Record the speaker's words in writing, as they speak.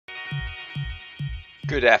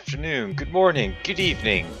Good afternoon, good morning, good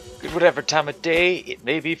evening, good whatever time of day it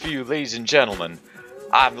may be for you, ladies and gentlemen.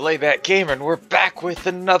 I'm Layback Gamer and we're back with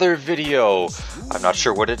another video. I'm not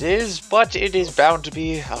sure what it is, but it is bound to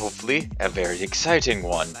be, hopefully, a very exciting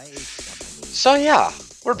one. So yeah,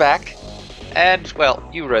 we're back. And, well,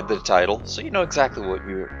 you read the title, so you know exactly what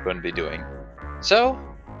we're going to be doing. So,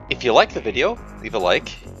 if you like the video, leave a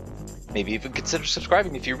like. Maybe even consider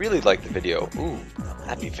subscribing if you really like the video. Ooh,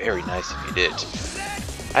 that'd be very nice if you did.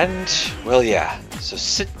 And, well, yeah,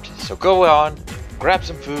 so go on, grab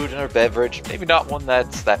some food and a beverage, maybe not one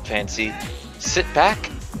that's that fancy. Sit back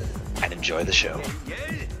and enjoy the show.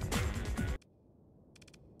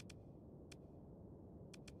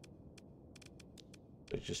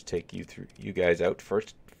 Let's just take you guys out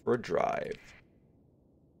first for a drive.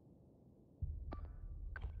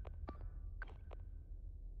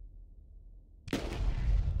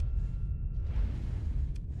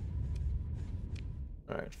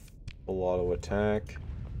 Alright, full auto attack.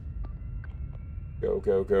 Go,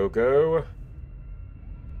 go, go, go.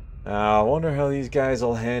 I wonder how these guys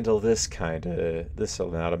will handle this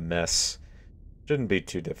amount of mess. Shouldn't be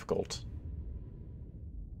too difficult.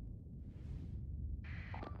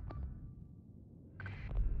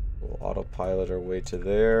 We'll autopilot our way to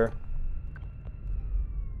there.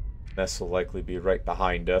 Mess will likely be right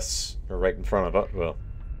behind us, or right in front of us.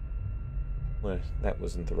 Well, that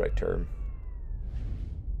wasn't the right term.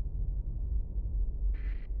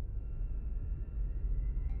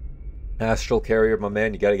 Astral carrier, my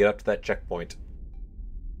man, you gotta get up to that checkpoint.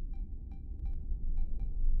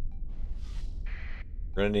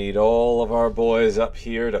 We're gonna need all of our boys up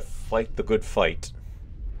here to fight the good fight.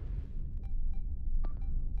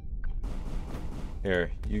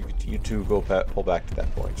 Here, you two go pull back to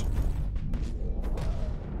that point.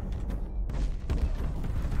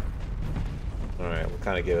 Alright, we'll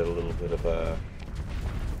kind of give it a little bit of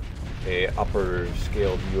a upper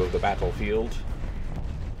scale view of the battlefield.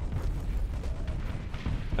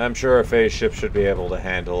 I'm sure a phase ship should be able to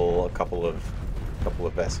handle a couple of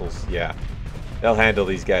vessels. Yeah, they'll handle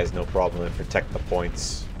these guys no problem and protect the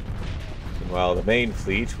points. And while the main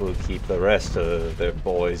fleet will keep the rest of their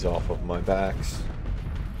boys off of my backs.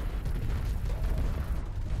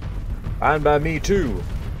 Fine by me too.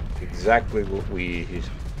 Exactly what we need.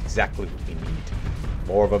 The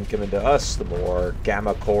more of them coming to us, the more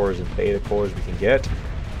gamma cores and beta cores we can get,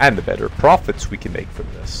 and the better profits we can make from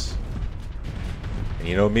this. And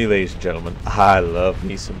you know me, ladies and gentlemen, I love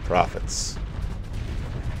me some profits.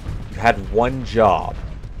 You had one job.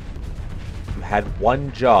 You had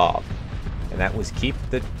one job, and that was keep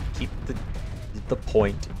the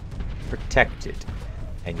point protected,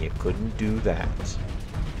 and you couldn't do that.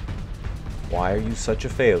 Why are you such a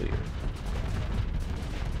failure?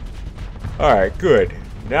 Alright, good.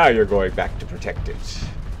 Now you're going back to protect it.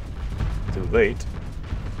 Too late.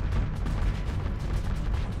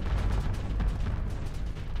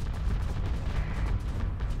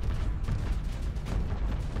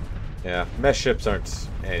 Yeah, mess ships aren't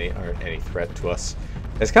any threat to us.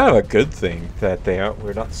 It's kind of a good thing that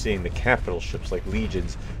we're not seeing the capital ships like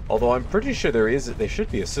Legions. Although I'm pretty sure there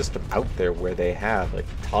should be a system out there where they have like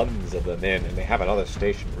tons of them in, and they have another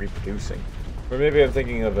station reproducing. Or maybe I'm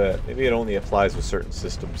thinking of maybe it only applies with certain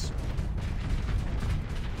systems.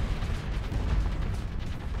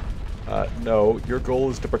 No, your goal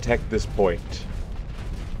is to protect this point.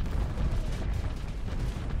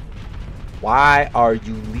 Why are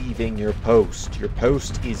you leaving your post? Your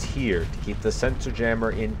post is here to keep the sensor jammer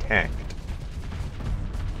intact.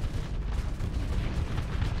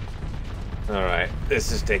 Alright,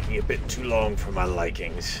 this is taking a bit too long for my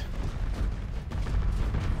likings.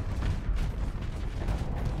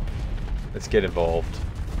 Let's get involved.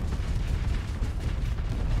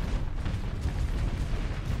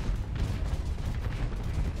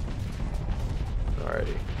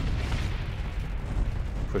 Alrighty.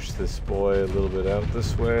 Push this boy a little bit out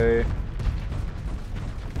this way.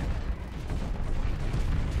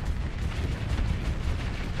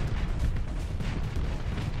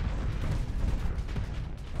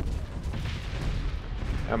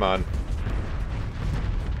 Come on.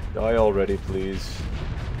 Die already, please.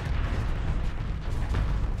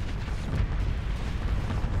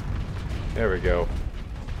 There we go.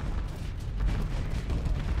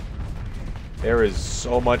 There is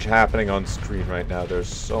so much happening on screen right now. There's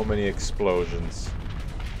so many explosions.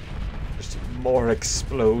 Just more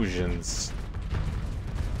explosions.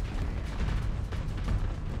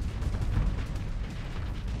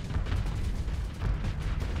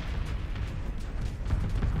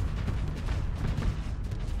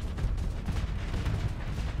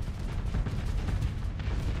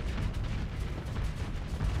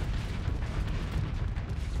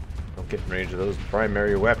 get in range of those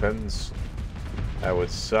primary weapons. That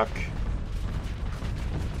would suck.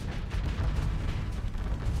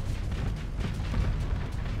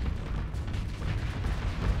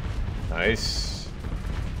 Nice.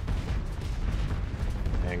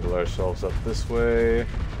 Angle ourselves up this way.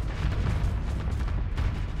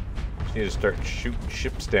 Just need to start shooting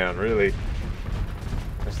ships down, really.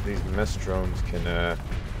 The rest of these mess drones can,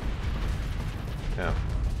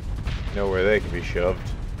 know where they can be shoved.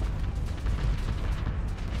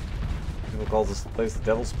 People call this place the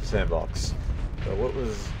Devil's Sandbox. But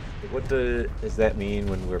what does that mean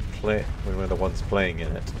when we're the ones playing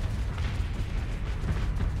in it?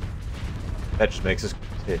 That just makes us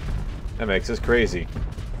crazy.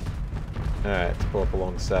 Alright, let's pull up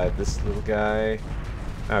alongside this little guy.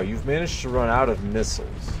 Now, you've managed to run out of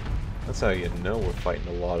missiles. That's how you know we're fighting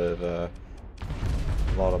a lot of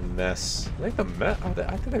mess. I think I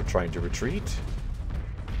think they're trying to retreat.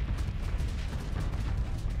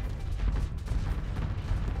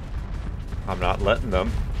 I'm not letting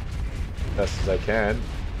them. Best as I can.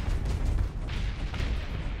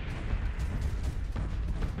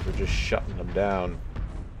 We're just shutting them down.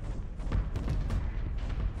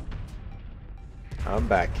 I'm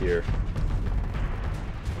back here.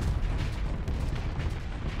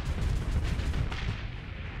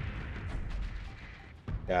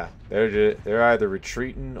 Yeah, they're either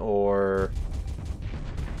retreating or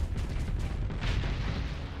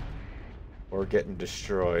getting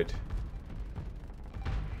destroyed.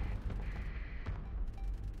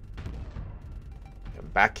 Come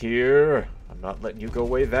back here. I'm not letting you go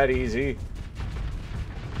away that easy.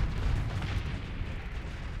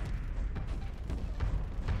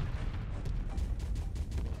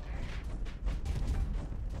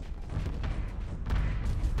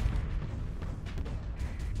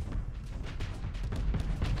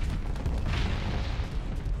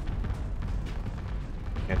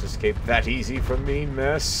 Can't escape that easy from me,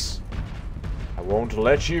 mess. I won't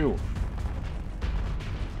let you.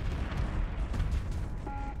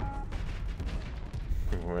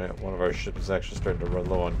 One of our ships is actually starting to run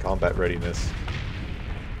low on combat readiness.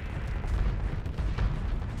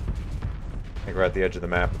 I think we're at the edge of the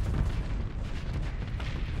map.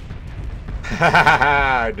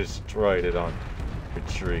 I destroyed it on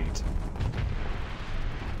retreat.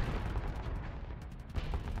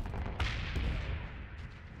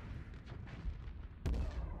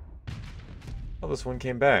 Oh, this one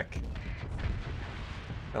came back.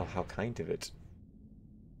 Oh, how kind of it.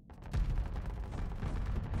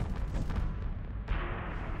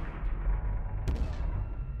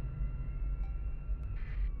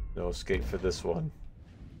 No escape for this one.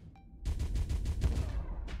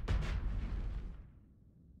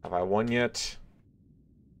 Have I won yet?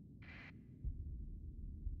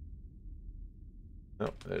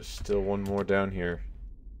 Nope, there's still one more down here.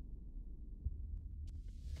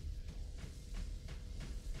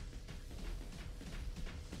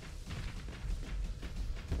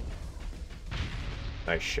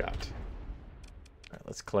 Nice shot. Alright,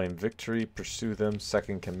 let's claim victory, pursue them,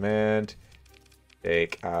 second command.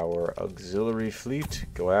 Take our auxiliary fleet,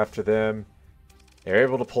 go after them. They're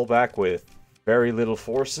able to pull back with very little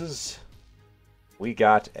forces. We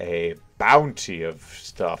got a bounty of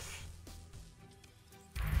stuff.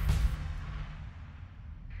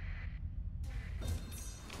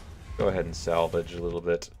 Go ahead and salvage a little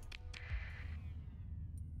bit.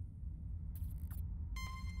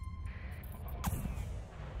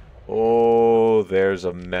 Oh, there's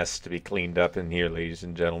a mess to be cleaned up in here, ladies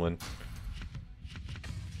and gentlemen.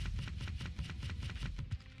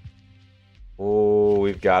 Oh,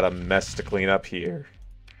 we've got a mess to clean up here.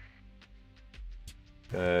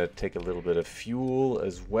 Take a little bit of fuel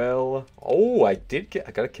as well. Oh, I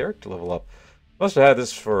got a character level up. Must have had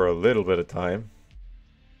this for a little bit of time.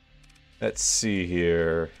 Let's see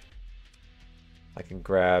here. I can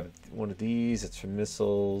grab one of these. It's for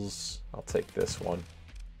missiles. I'll take this one.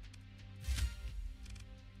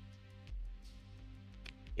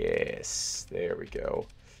 Yes, there we go.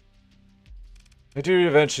 I do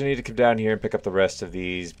eventually need to come down here and pick up the rest of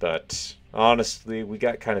these, but honestly, we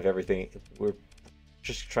got kind of everything. We're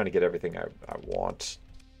just trying to get everything I want.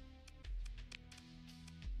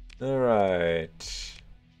 Alright.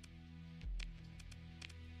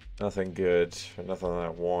 Nothing good, or nothing I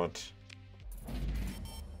want.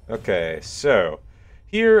 Okay, so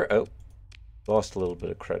here... Oh, lost a little bit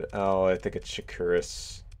of credit. Oh, I think it's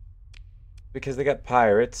Shakuris. Because they got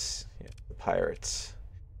pirates. Yeah, the pirates.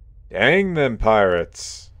 Dang them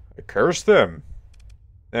pirates. I curse them.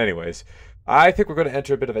 Anyways, I think we're going to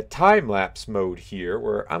enter a bit of a time-lapse mode here,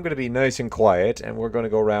 where I'm going to be nice and quiet, and we're going to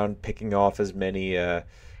go around picking off as many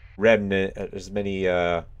remnant, as many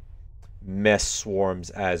mess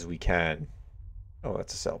swarms as we can. Oh,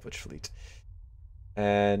 that's a salvage fleet.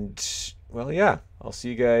 And, well, yeah, I'll see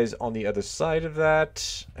you guys on the other side of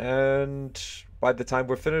that. And by the time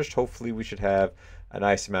we're finished, hopefully we should have a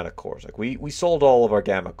nice amount of cores. Like, we sold all of our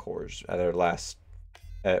gamma cores at our last,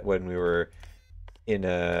 when we were in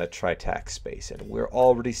a Tritax space. And we're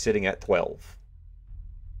already sitting at 12,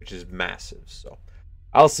 which is massive. So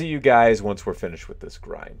I'll see you guys once we're finished with this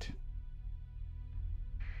grind.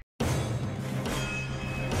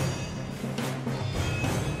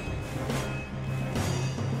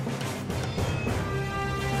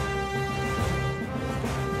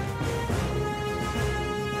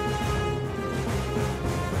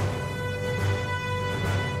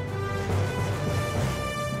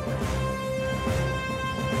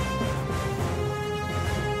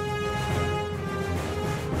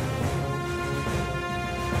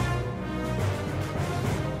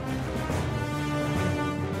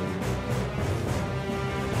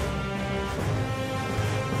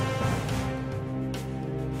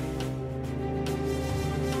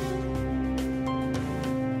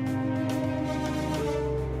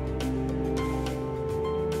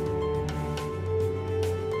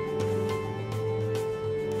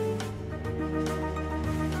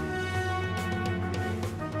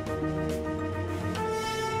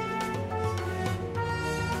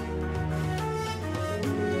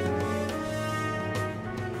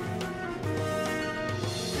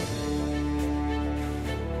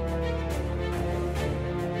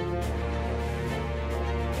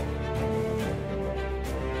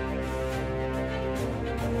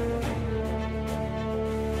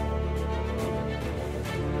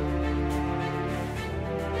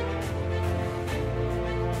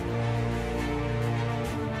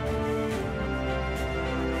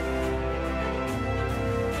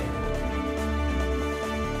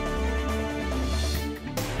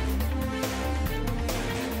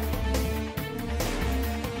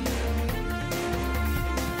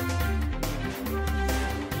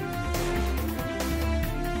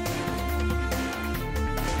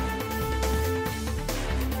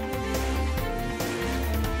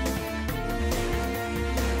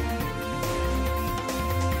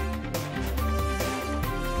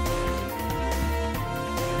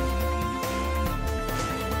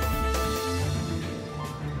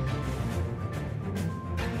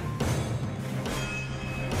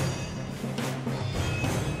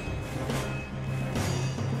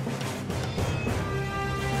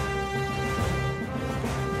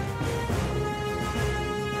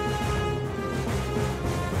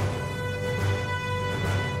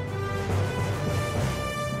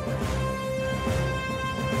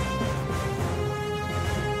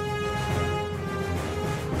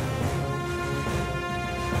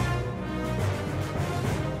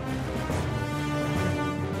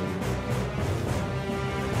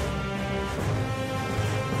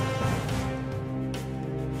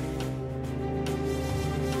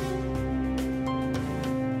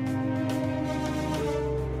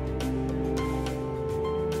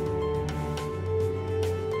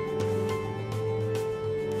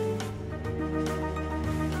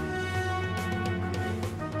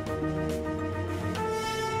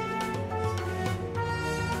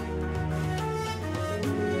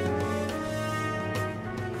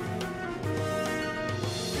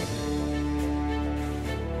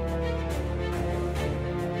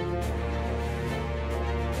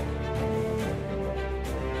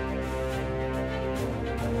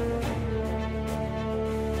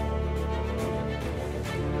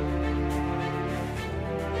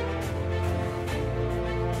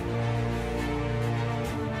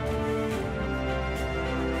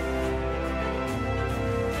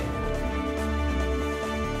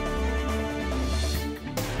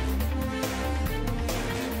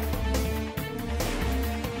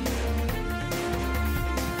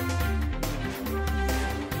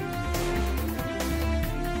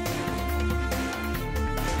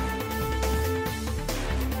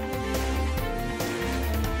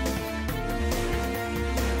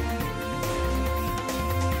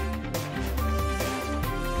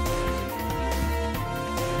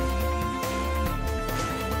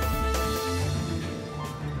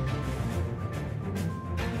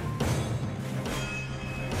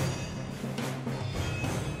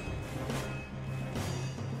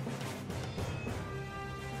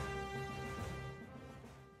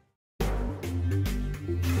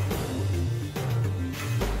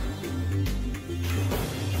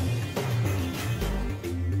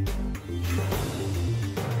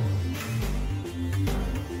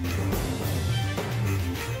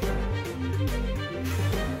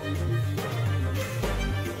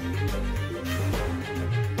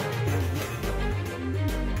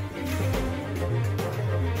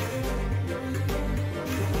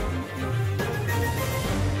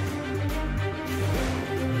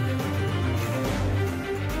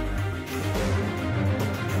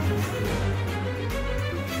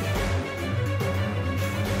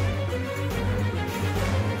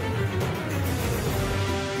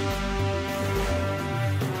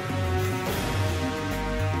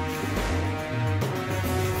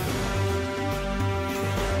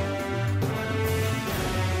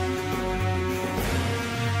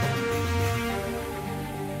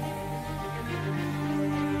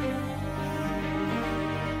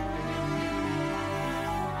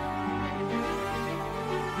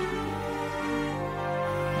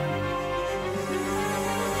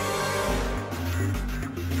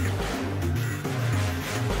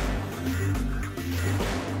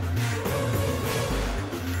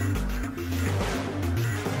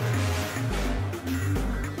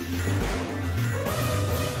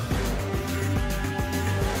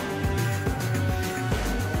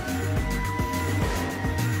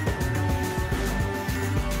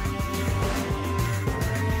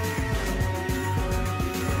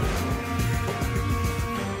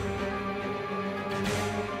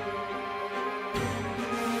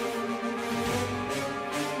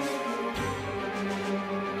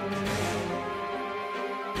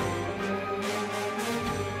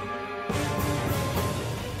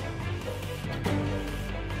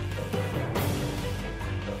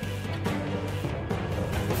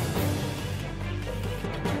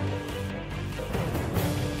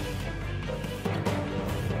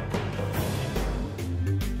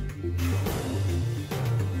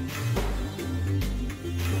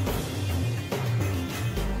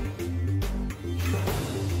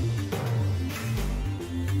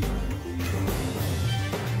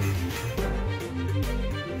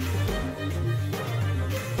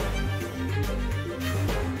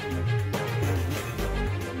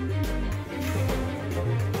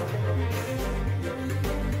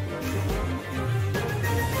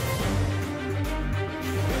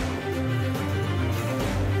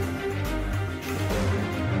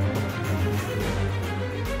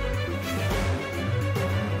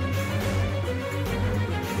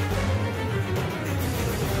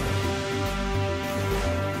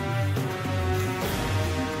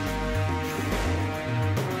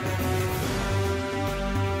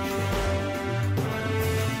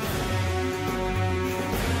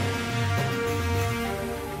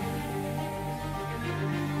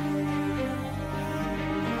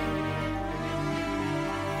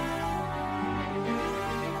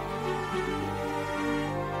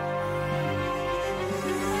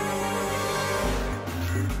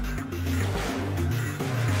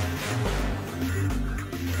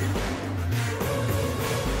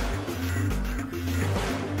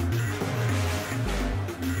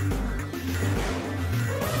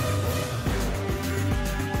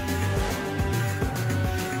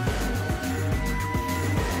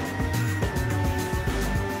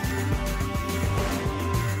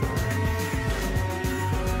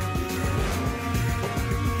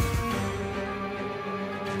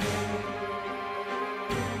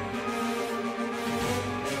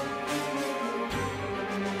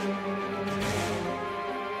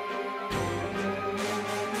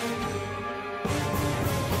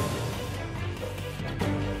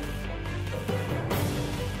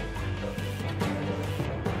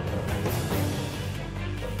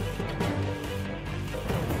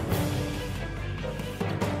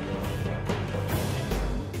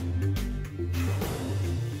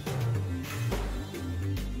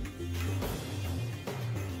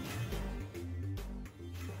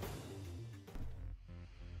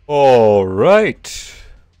 All right,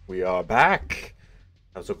 we are back.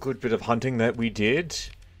 That was a good bit of hunting that we did.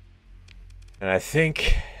 And I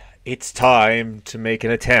think it's time to make an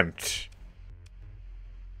attempt.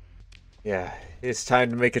 Yeah, it's time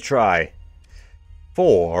to make a try.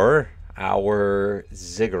 For our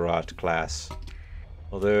Ziggurat class.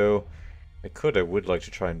 Although, I would like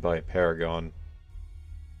to try and buy a Paragon.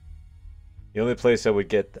 The only place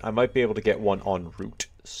I might be able to get one en route.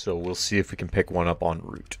 So we'll see if we can pick one up en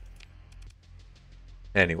route.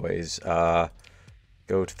 Anyways, go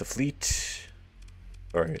to the fleet.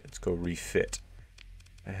 Alright, let's go refit.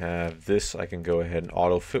 I have this, I can go ahead and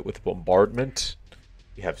auto-fit with bombardment.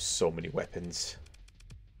 We have so many weapons.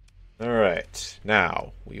 Alright,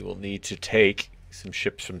 now we will need to take some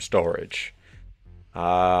ships from storage.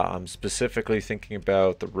 I'm specifically thinking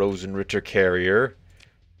about the Rosenritter carrier.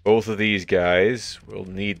 Both of these guys, we'll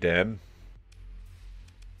need them.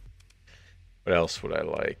 What else would I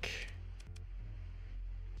like?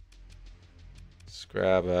 Let's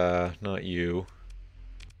grab, not you.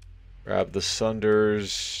 Grab the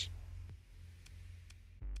Sunders.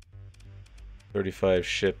 35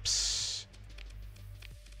 ships.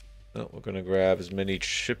 Oh, we're gonna grab as many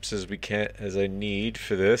ships as we can, as I need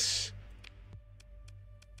for this.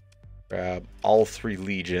 Grab all 3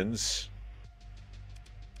 legions.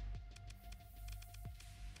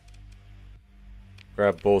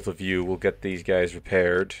 Grab both of you. We'll get these guys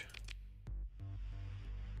repaired.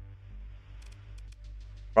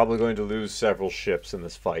 Probably going to lose several ships in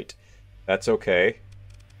this fight. That's okay.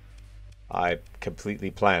 I completely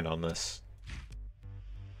plan on this.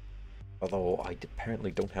 Although I apparently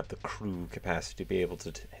don't have the crew capacity to be able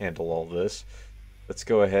to handle all this. Let's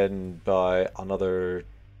go ahead and buy another...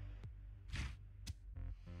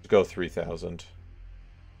 Let's go 3,000.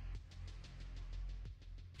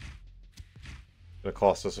 Gonna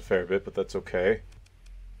cost us a fair bit, but that's okay.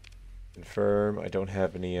 Confirm, I don't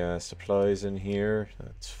have any supplies in here.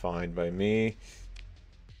 That's fine by me.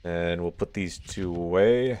 And we'll put these 2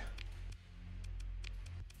 away.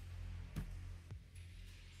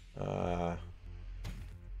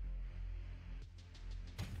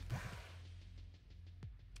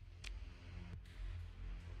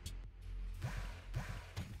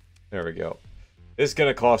 There we go. This is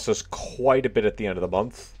gonna cost us quite a bit at the end of the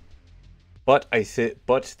month. But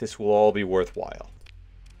this will all be worthwhile.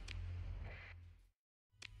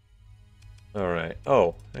 Alright.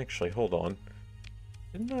 Oh, actually, hold on.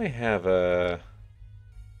 Didn't I have a...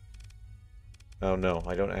 Oh no,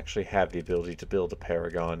 I don't actually have the ability to build a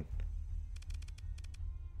Paragon.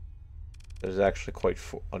 That is actually quite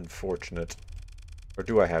unfortunate. Or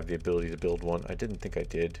do I have the ability to build one? I didn't think I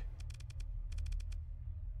did.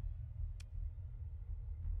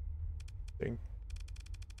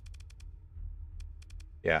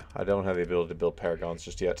 Yeah, I don't have the ability to build Paragons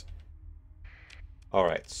just yet.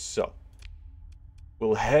 Alright, so.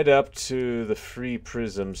 We'll head up to the Free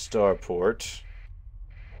Prism starport.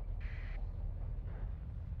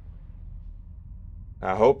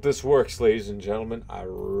 I hope this works, ladies and gentlemen. I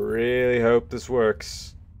really hope this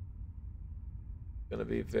works. It's gonna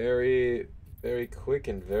be very, very quick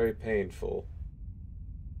and very painful.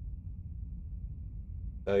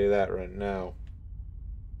 I'll tell you that right now.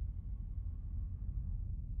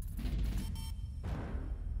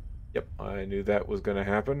 Yep, I knew that was gonna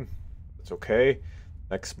happen. That's okay.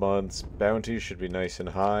 Next month's bounty should be nice and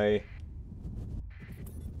high.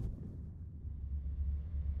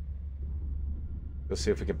 Let's see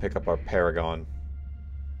if we can pick up our Paragon.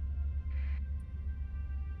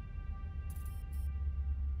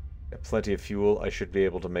 Got plenty of fuel. I should be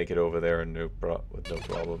able to make it over there and with no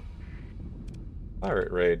problem.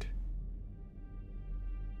 Pirate raid.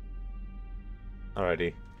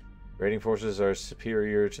 Alrighty. Raiding forces are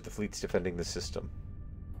superior to the fleets defending the system.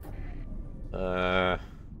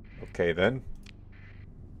 Okay then.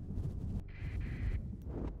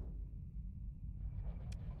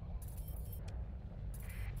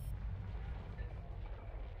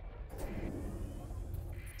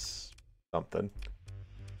 Something.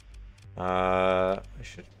 I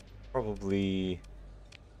should probably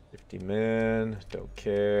 50 men, don't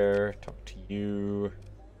care, talk to you.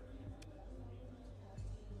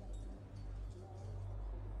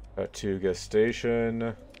 Tortuga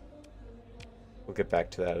Station. We'll get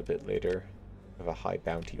back to that a bit later. I have a high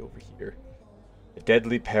bounty over here. A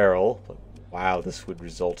deadly peril. But wow, this would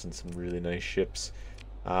result in some really nice ships.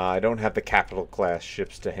 I don't have the capital class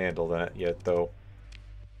ships to handle that yet, though.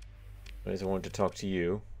 Anyways, I wanted to talk to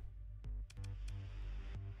you.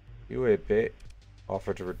 You a bit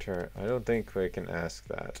offer to return. I don't think I can ask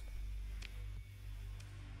that.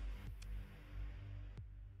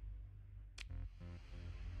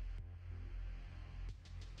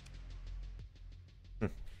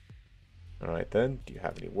 Alright then, do you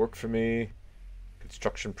have any work for me?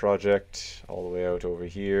 Construction project, all the way out over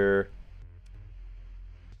here.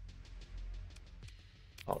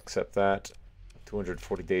 I'll accept that.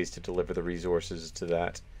 240 days to deliver the resources to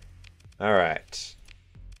that. Alright.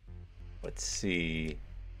 Let's see.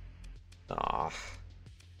 No,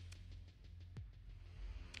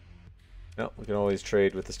 we can always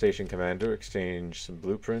trade with the station commander, exchange some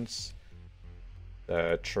blueprints.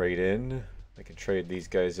 Trade in. I can trade these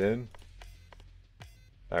guys in.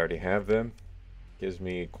 I already have them. Gives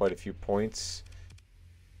me quite a few points.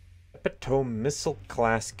 Epitome Missile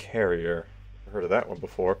Class Carrier. I've heard of that one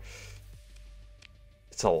before.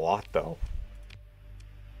 It's a lot, though.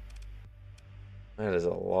 That is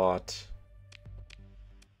a lot.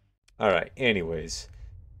 Alright, anyways.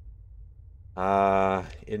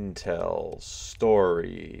 Intel.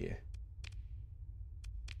 Story.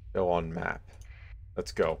 Go on map.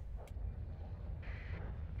 Let's go.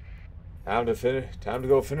 Time to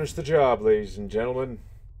go finish the job, ladies and gentlemen.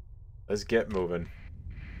 Let's get moving.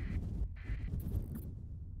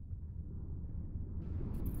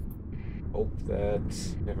 Hope that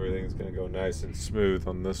everything's gonna go nice and smooth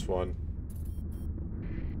on this one.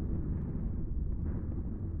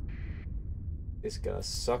 It's gonna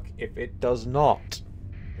suck if it does not.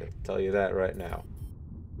 I'll tell you that right now.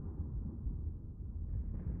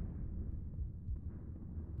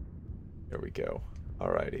 There we go.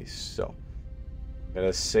 Alrighty, so I'm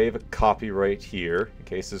gonna save a copy right here in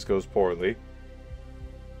case this goes poorly.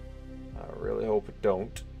 I really hope it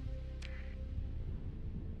don't.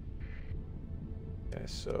 Okay,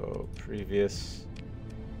 so previous.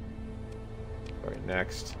 Alright,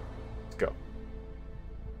 next. Let's go.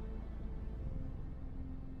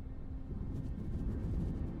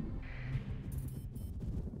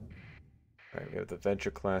 Alright, we have the Venture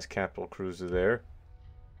class capital cruiser there.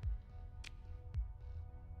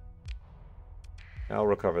 I'll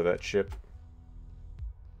recover that ship.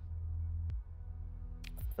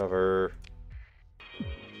 Cover.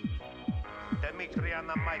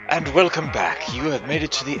 And welcome back. You have made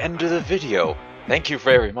it to the end of the video. Thank you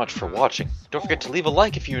very much for watching. Don't forget to leave a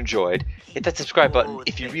like if you enjoyed, hit that subscribe button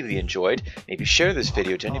if you really enjoyed, maybe share this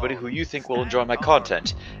video to anybody who you think will enjoy my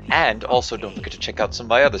content, and also don't forget to check out some of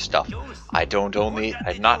my other stuff.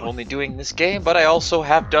 I'm not only doing this game, but I also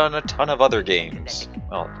have done a ton of other games.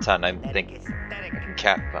 Well, a ton, I think I can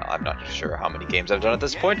well, I'm not sure how many games I've done at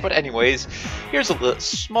this point, but anyways, here's a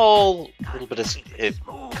small little bit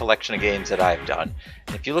of collection of games that I've done.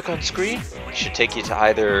 And if you look on screen, it should take you to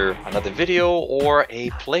either another video or a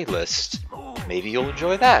playlist. Maybe you'll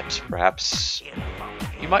enjoy that. Perhaps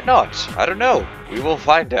you might not. I don't know. We will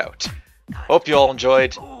find out. Hope you all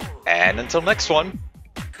enjoyed, and until next one,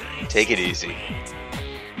 take it easy.